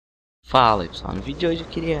Fala pessoal, no vídeo de hoje eu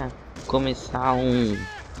queria começar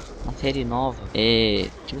uma série nova.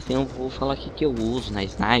 Tipo assim, eu vou falar aqui que eu uso na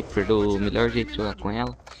sniper, do melhor jeito de jogar com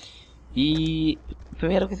ela. E a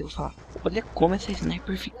primeira coisa que eu vou falar, olha como essa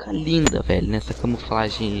sniper fica linda, velho, nessa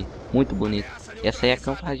camuflagem muito bonita. Essa aí é a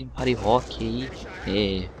camuflagem party rock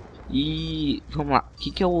aí. E vamos lá, o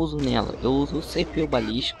que eu uso nela? Eu uso o CPU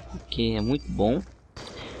balístico, que é muito bom.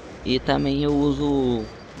 E também eu uso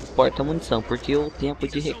porta-munição, porque o tempo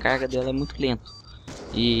de recarga dela é muito lento.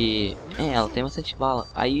 E ela tem bastante bala.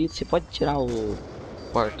 Aí você pode tirar o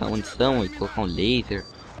porta-munição e colocar um laser,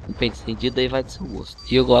 um pente estendido, aí vai do seu gosto.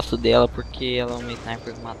 E eu gosto dela porque ela é uma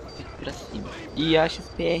sniper que mata tudo pra cima. E a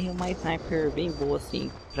XPR é uma sniper bem boa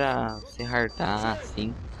assim, pra se hardar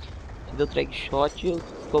assim. Se deu track shot eu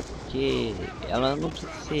ficou porque ela não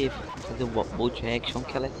precisa fazer o bolt action,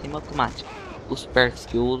 que ela é semi-automática. Os perks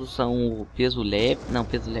que eu uso são o peso leve, não,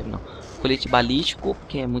 colete balístico,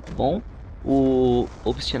 que é muito bom, o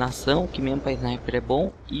obstinação, que mesmo para sniper é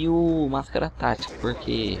bom, e o máscara tática,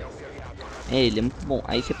 porque ele é muito bom.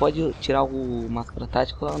 Aí você pode tirar o máscara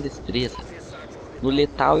tática com uma destreza. No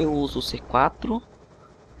letal eu uso o C4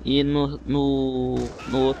 e no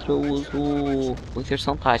outro eu uso o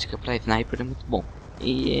inserção tática, para sniper é muito bom.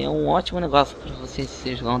 E é um ótimo negócio para você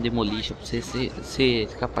se jogar um demolition, para você se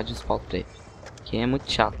escapar de um spawn trap, que é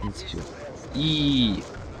muito chato nesse jogo. E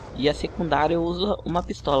a secundária eu uso uma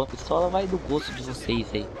pistola. A pistola vai do gosto de vocês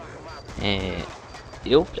aí.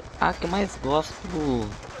 A que eu mais gosto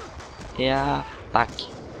é a ataque.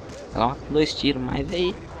 Ela mata 2 tiros, mas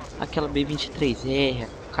aí aquela B23R,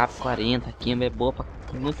 a Cap 40, a Cammo é boa,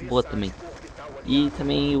 muito boa também. E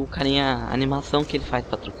também o carinha, a animação que ele faz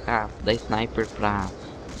para trocar da sniper pra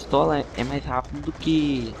pistola é mais rápido do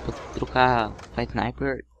que trocar pra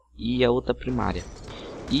sniper e a outra primária.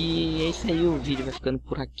 E é isso aí, o vídeo vai ficando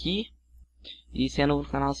por aqui. E se é novo no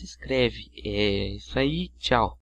canal, se inscreve. É isso aí, tchau.